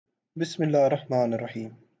Bismillah Rahman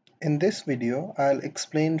Rahim. In this video, I'll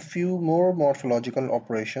explain few more morphological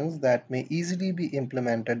operations that may easily be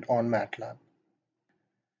implemented on MATLAB.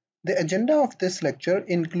 The agenda of this lecture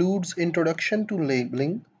includes introduction to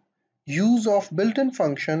labeling, use of built-in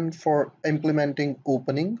function for implementing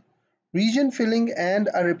opening, region filling and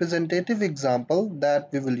a representative example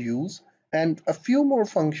that we will use, and a few more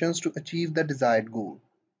functions to achieve the desired goal.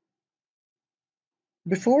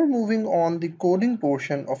 Before moving on the coding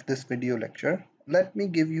portion of this video lecture, let me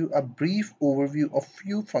give you a brief overview of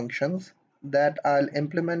few functions that I'll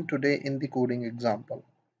implement today in the coding example.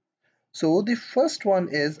 So the first one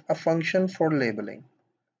is a function for labeling.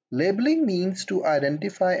 Labeling means to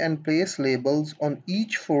identify and place labels on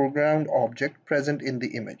each foreground object present in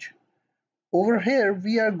the image. Over here,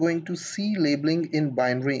 we are going to see labeling in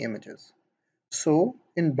binary images. So,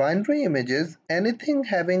 in binary images, anything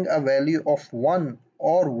having a value of 1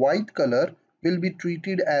 or white color will be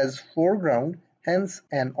treated as foreground, hence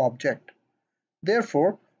an object.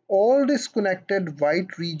 Therefore, all disconnected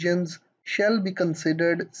white regions shall be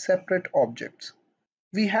considered separate objects.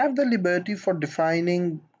 We have the liberty for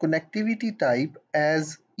defining connectivity type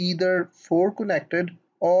as either 4 connected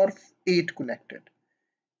or 8 connected.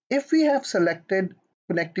 If we have selected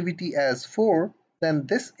connectivity as 4, then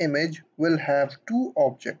this image will have two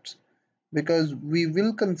objects because we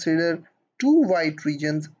will consider two white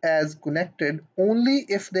regions as connected only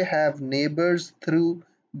if they have neighbors through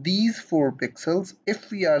these 4 pixels if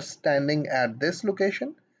we are standing at this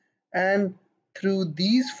location, and through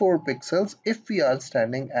these 4 pixels if we are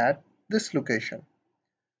standing at this location.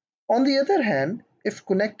 On the other hand, if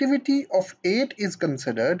connectivity of 8 is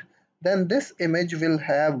considered, then this image will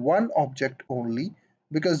have one object only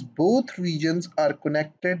because both regions are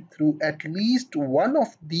connected through at least one of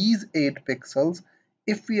these 8 pixels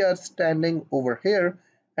if we are standing over here,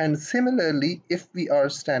 and similarly if we are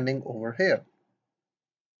standing over here.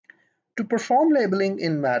 To perform labeling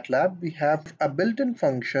in MATLAB, we have a built-in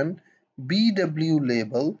function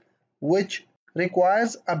bwlabel which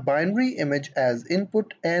requires a binary image as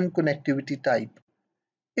input and connectivity type.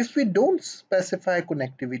 If we don't specify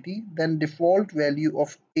connectivity, then default value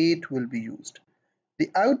of 8 will be used. The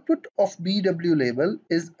output of bwlabel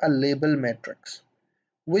is a label matrix,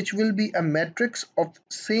 which will be a matrix of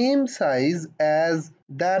same size as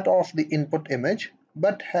that of the input image,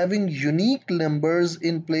 but having unique numbers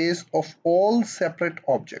in place of all separate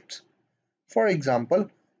objects. For example,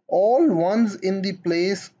 all ones in the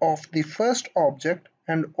place of the first object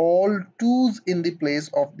and all twos in the place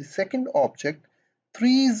of the second object,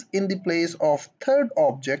 threes in the place of third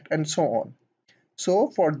object, and so on.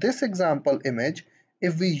 So for this example image,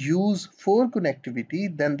 if we use 4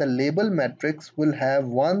 connectivity, then the label matrix will have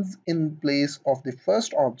ones in place of the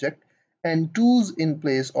first object and twos in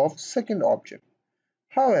place of second object.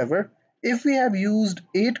 However, if we have used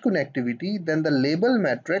 8 connectivity, then the label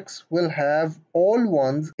matrix will have all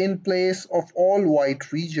ones in place of all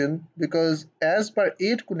white region because as per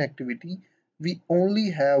 8 connectivity, we only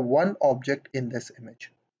have one object in this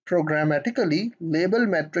image. Programmatically, label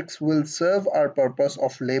matrix will serve our purpose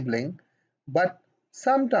of labeling, but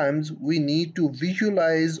sometimes we need to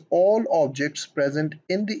visualize all objects present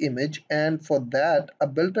in the image, and for that a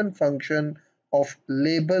built-in function of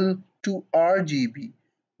label to RGB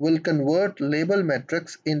will convert label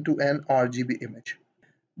matrix into an RGB image.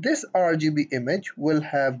 This RGB image will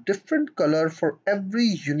have different color for every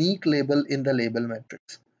unique label in the label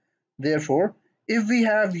matrix. Therefore, if we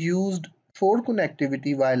have used 4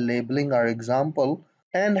 connectivity while labeling our example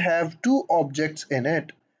and have two objects in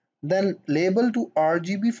it, then label to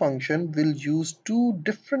RGB function will use two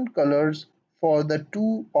different colors for the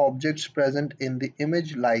two objects present in the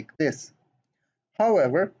image like this.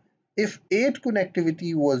 However, if 8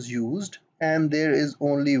 connectivity was used and there is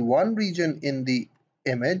only one region in the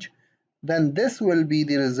image, then this will be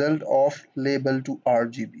the result of label to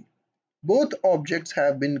RGB. Both objects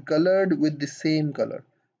have been colored with the same color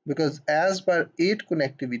because as per 8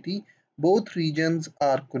 connectivity, both regions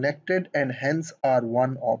are connected and hence are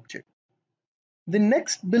one object. The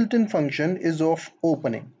next built-in function is of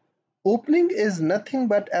opening. Opening is nothing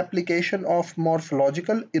but application of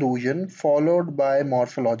morphological erosion followed by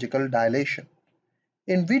morphological dilation.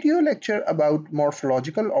 In video lecture about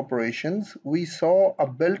morphological operations, we saw a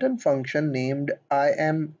built-in function named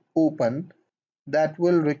IMOpen that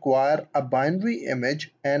will require a binary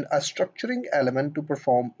image and a structuring element to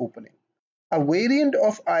perform opening. A variant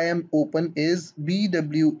of IMOpen is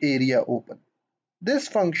BWAreaOpen. This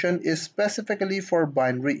function is specifically for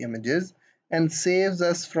binary images and saves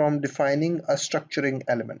us from defining a structuring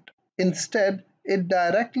element. Instead, it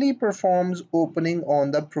directly performs opening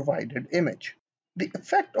on the provided image. The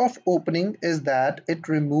effect of opening is that it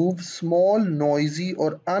removes small, noisy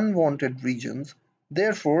or unwanted regions.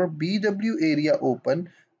 Therefore, BW area open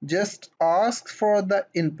just asks for the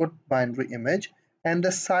input binary image and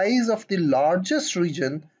the size of the largest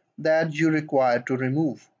region that you require to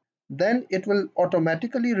remove. Then it will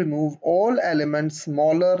automatically remove all elements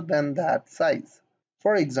smaller than that size.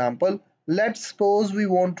 For example, let's suppose we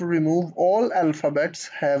want to remove all alphabets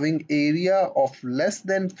having area of less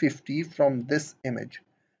than 50 from this image.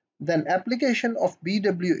 Then application of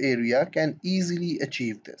BW area can easily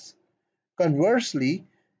achieve this. Conversely,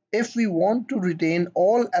 if we want to retain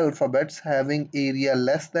all alphabets having area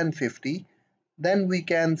less than 50, then we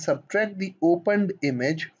can subtract the opened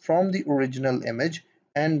image from the original image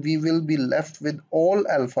and we will be left with all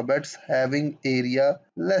alphabets having area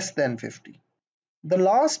less than 50. The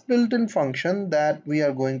last built-in function that we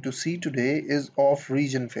are going to see today is of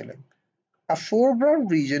region filling. A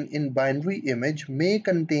foreground region in binary image may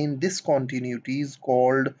contain discontinuities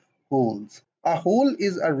called holes. A hole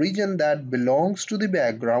is a region that belongs to the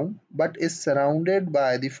background but is surrounded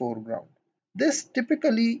by the foreground. This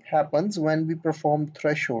typically happens when we perform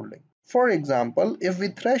thresholding. For example, if we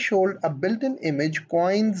threshold a built-in image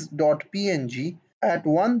coins.png at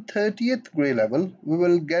 1/30th gray level, we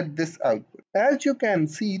will get this output. As you can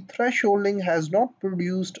see, thresholding has not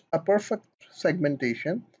produced a perfect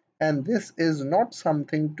segmentation, and this is not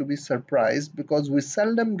something to be surprised because we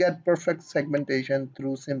seldom get perfect segmentation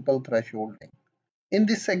through simple thresholding. In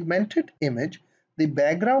the segmented image, the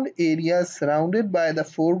background areas surrounded by the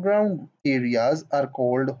foreground areas are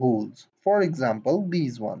called holes. For example,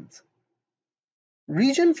 these ones.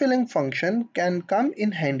 Region filling function can come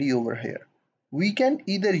in handy over here. We can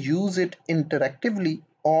either use it interactively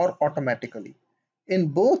or automatically. In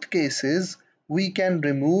both cases, we can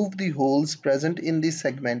remove the holes present in the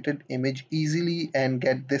segmented image easily and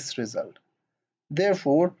get this result.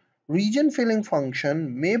 Therefore, region filling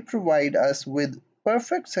function may provide us with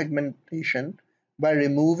perfect segmentation by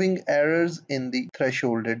removing errors in the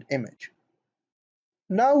thresholded image.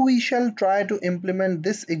 Now we shall try to implement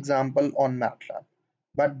this example on MATLAB.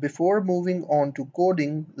 But before moving on to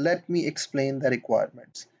coding, let me explain the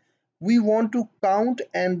requirements. We want to count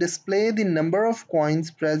and display the number of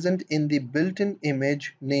coins present in the built-in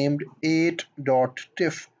image named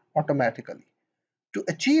 8.tiff automatically. To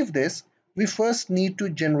achieve this, we first need to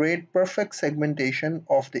generate perfect segmentation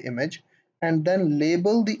of the image and then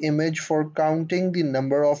label the image for counting the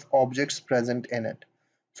number of objects present in it.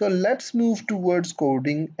 So let's move towards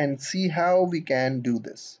coding and see how we can do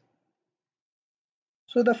this.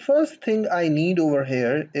 So the first thing I need over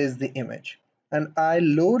here is the image, and I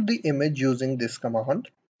load the image using this command.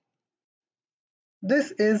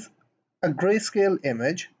 This is a grayscale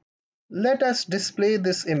image. Let us display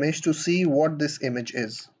this image to see what this image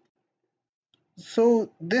is. So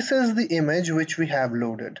this is the image which we have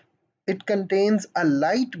loaded. It contains a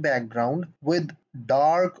light background with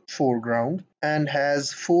dark foreground and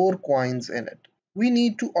has 4 coins in it. We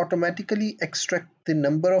need to automatically extract the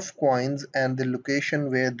number of coins and the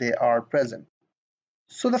location where they are present.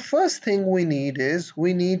 So the first thing we need is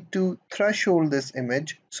we need to threshold this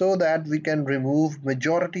image so that we can remove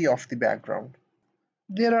majority of the background.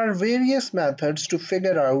 There are various methods to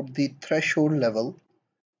figure out the threshold level.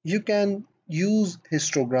 You can use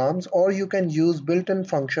histograms or you can use built-in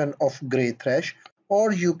function of gray thresh,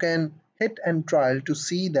 or you can hit and trial to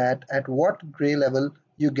see that at what gray level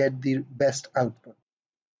you get the best output.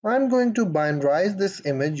 I'm going to binarize this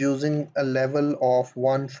image using a level of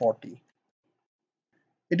 140.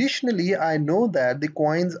 Additionally, I know that the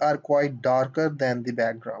coins are quite darker than the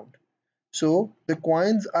background. So the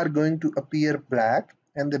coins are going to appear black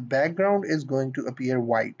and the background is going to appear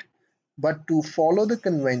white. But to follow the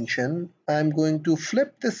convention, I'm going to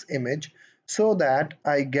flip this image so that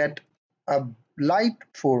I get a light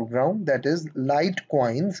foreground, that is light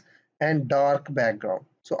coins, and dark background.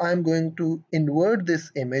 So I'm going to invert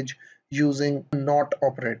this image using a NOT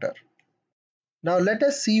operator. Now let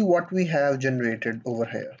us see what we have generated over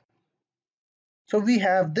here. So we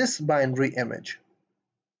have this binary image.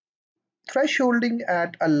 Thresholding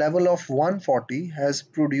at a level of 140 has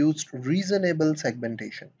produced reasonable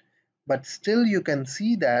segmentation, but still you can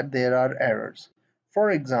see that there are errors.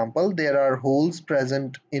 For example, there are holes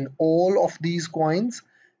present in all of these coins,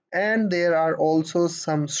 and there are also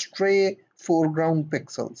some stray foreground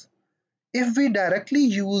pixels. If we directly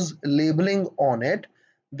use labeling on it,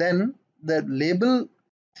 then the label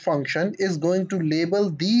function is going to label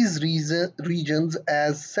these regions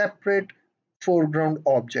as separate foreground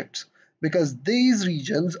objects because these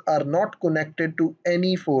regions are not connected to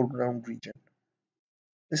any foreground region.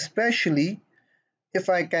 Especially If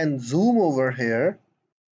I can zoom over here,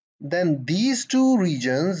 then these two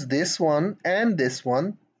regions, this one and this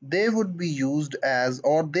one, they would be used as,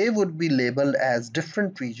 or they would be labeled as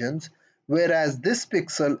different regions, whereas this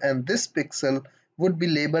pixel and this pixel would be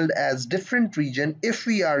labeled as different region if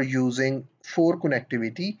we are using 4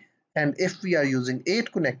 connectivity, and if we are using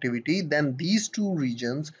 8 connectivity, then these two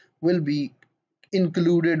regions will be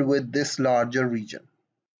included with this larger region.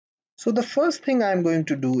 So the first thing I'm going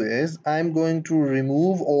to do is I'm going to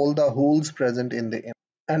remove all the holes present in the image,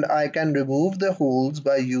 and I can remove the holes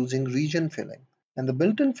by using region filling. And the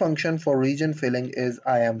built-in function for region filling is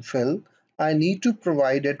IamFill. I need to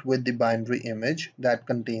provide it with the binary image that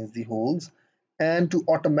contains the holes, and to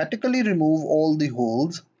automatically remove all the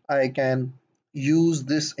holes, I can use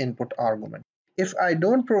this input argument. If I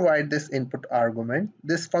don't provide this input argument,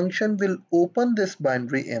 this function will open this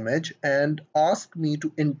binary image and ask me to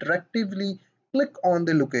interactively click on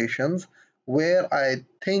the locations where I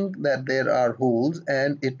think that there are holes,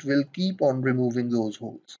 and it will keep on removing those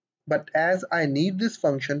holes. But as I need this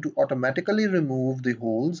function to automatically remove the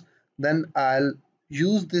holes, then I'll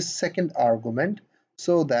use this second argument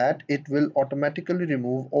so that it will automatically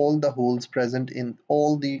remove all the holes present in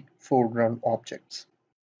all the foreground objects.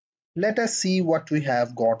 Let us see what we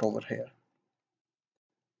have got over here.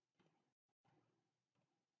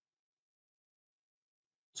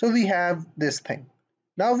 So we have this thing.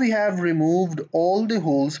 Now we have removed all the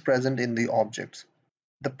holes present in the objects.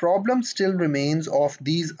 The problem still remains of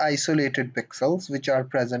these isolated pixels which are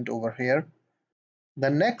present over here. The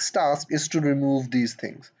next task is to remove these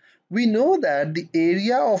things. We know that the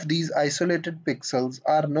area of these isolated pixels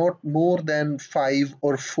are not more than 5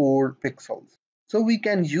 or 4 pixels. So we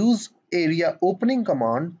can use area opening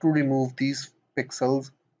command to remove these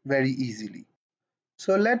pixels very easily.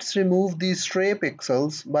 So let's remove these stray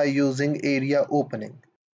pixels by using area opening.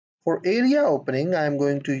 For area opening, I am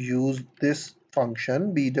going to use this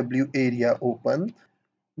function bw area open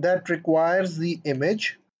that requires the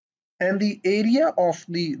image and the area of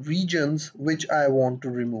the regions which I want to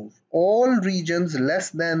remove. All regions less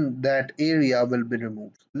than that area will be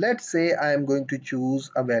removed. Let's say I am going to choose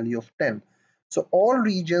a value of 10. So all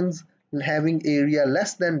regions having area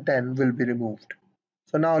less than 10 will be removed.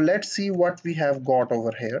 So now let's see what we have got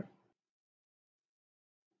over here.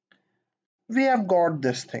 We have got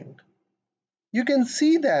this thing. You can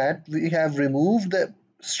see that we have removed the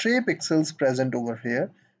stray pixels present over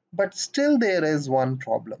here, but still there is one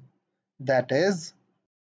problem. That is,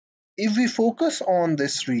 if we focus on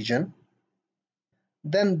this region,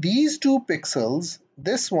 then these two pixels,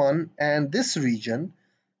 this one and this region,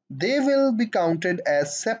 they will be counted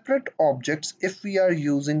as separate objects if we are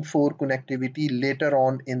using 4 connectivity later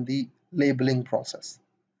on in the labeling process.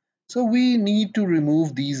 So we need to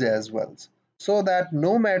remove these as well, so that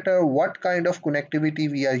no matter what kind of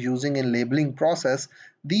connectivity we are using in labeling process,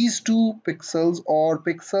 these two pixels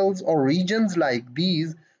or regions like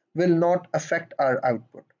these will not affect our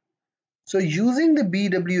output. So using the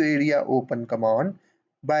bw area open command,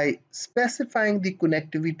 by specifying the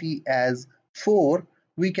connectivity as 4,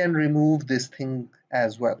 we can remove this thing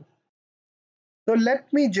as well. So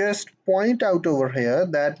let me just point out over here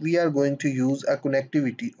that we are going to use a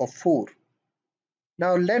connectivity of 4.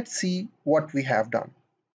 Now let's see what we have done.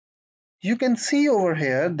 You can see over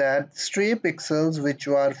here that stray pixels which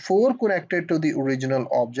were 4 connected to the original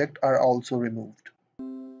object are also removed.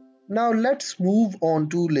 Now let's move on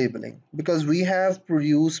to labeling, because we have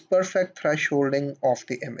produced perfect thresholding of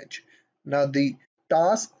the image. Now the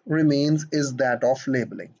task remains is that of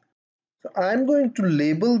labeling. So I'm going to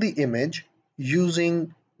label the image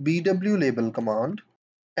using bw label command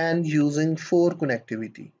and using 4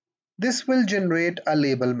 connectivity. This will generate a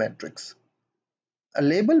label matrix. A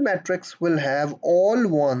label matrix will have all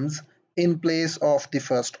ones in place of the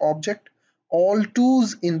first object, all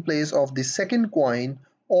twos in place of the second coin,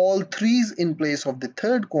 all threes in place of the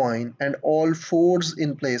third coin, and all fours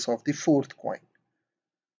in place of the fourth coin.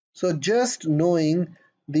 So just knowing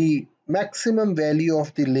the maximum value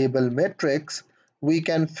of the label matrix, we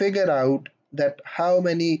can figure out that how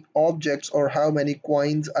many objects or how many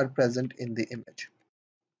coins are present in the image.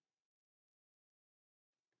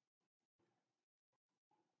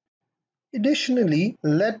 Additionally,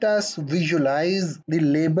 let us visualize the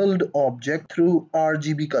labeled object through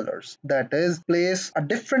RGB colors. That is, place a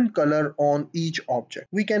different color on each object.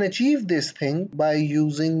 We can achieve this thing by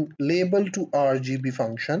using label to RGB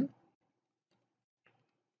function.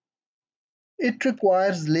 It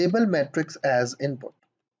requires label matrix as input.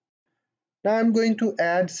 Now I'm going to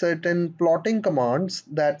add certain plotting commands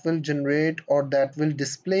that will generate or that will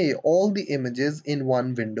display all the images in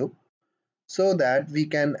one window. so that we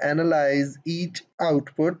can analyze each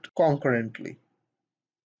output concurrently.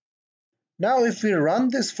 Now if we run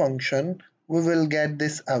this function, we will get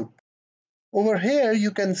this output. Over here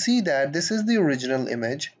you can see that this is the original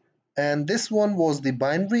image and this one was the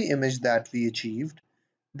binary image that we achieved.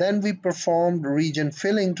 Then we performed region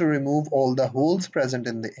filling to remove all the holes present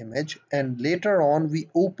in the image, and later on we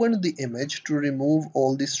opened the image to remove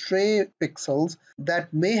all the stray pixels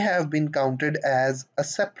that may have been counted as a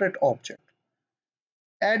separate object.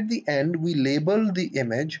 At the end we labeled the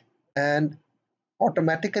image and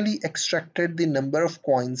automatically extracted the number of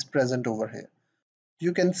coins present over here.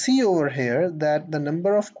 You can see over here that the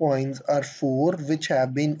number of coins are 4, which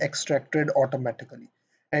have been extracted automatically,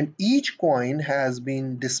 and each coin has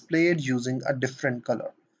been displayed using a different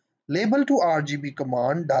color. Label to RGB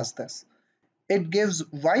command does this. It gives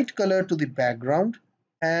white color to the background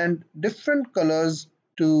and different colors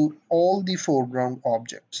to all the foreground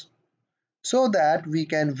objects, so that we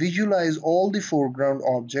can visualize all the foreground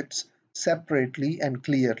objects separately and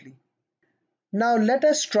clearly. Now let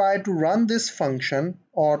us try to run this function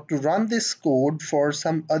or to run this code for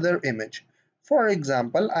some other image. For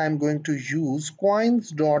example, I am going to use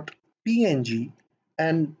coins.png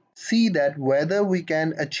and see that whether we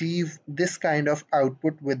can achieve this kind of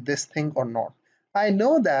output with this thing or not. I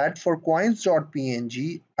know that for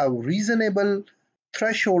coins.png a reasonable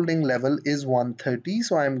thresholding level is 130,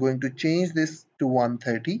 so I am going to change this to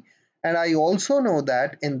 130, and I also know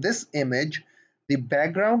that in this image the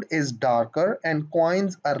background is darker and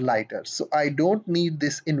coins are lighter, so I don't need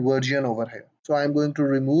this inversion over here. So I'm going to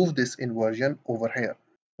remove this inversion over here.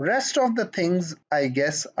 Rest of the things I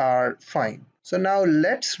guess are fine. So now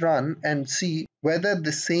let's run and see whether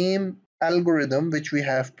the same algorithm which we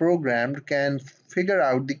have programmed can figure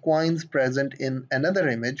out the coins present in another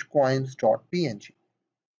image, coins.png.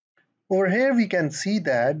 Over here we can see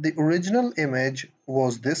that the original image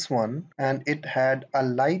was this one and it had a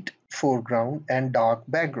light foreground and dark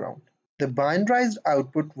background. The binarized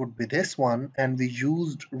output would be this one, and we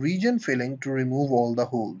used region filling to remove all the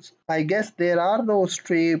holes. I guess there are no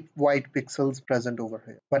stray white pixels present over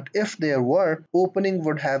here, but if there were, opening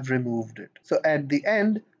would have removed it. So at the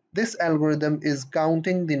end, this algorithm is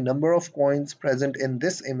counting the number of coins present in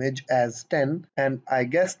this image as 10, and I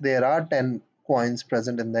guess there are 10 coins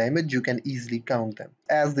present in the image. You can easily count them.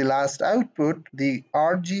 As the last output, the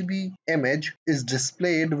RGB image is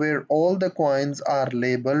displayed where all the coins are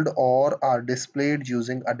labeled or are displayed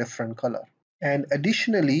using a different color. And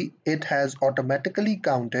additionally, it has automatically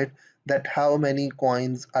counted that how many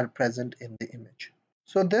coins are present in the image.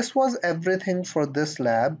 So this was everything for this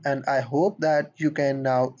lab, and I hope that you can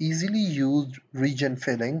now easily use region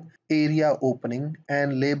filling, area opening,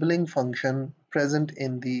 and labeling function present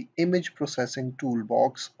in the image processing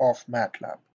toolbox of MATLAB.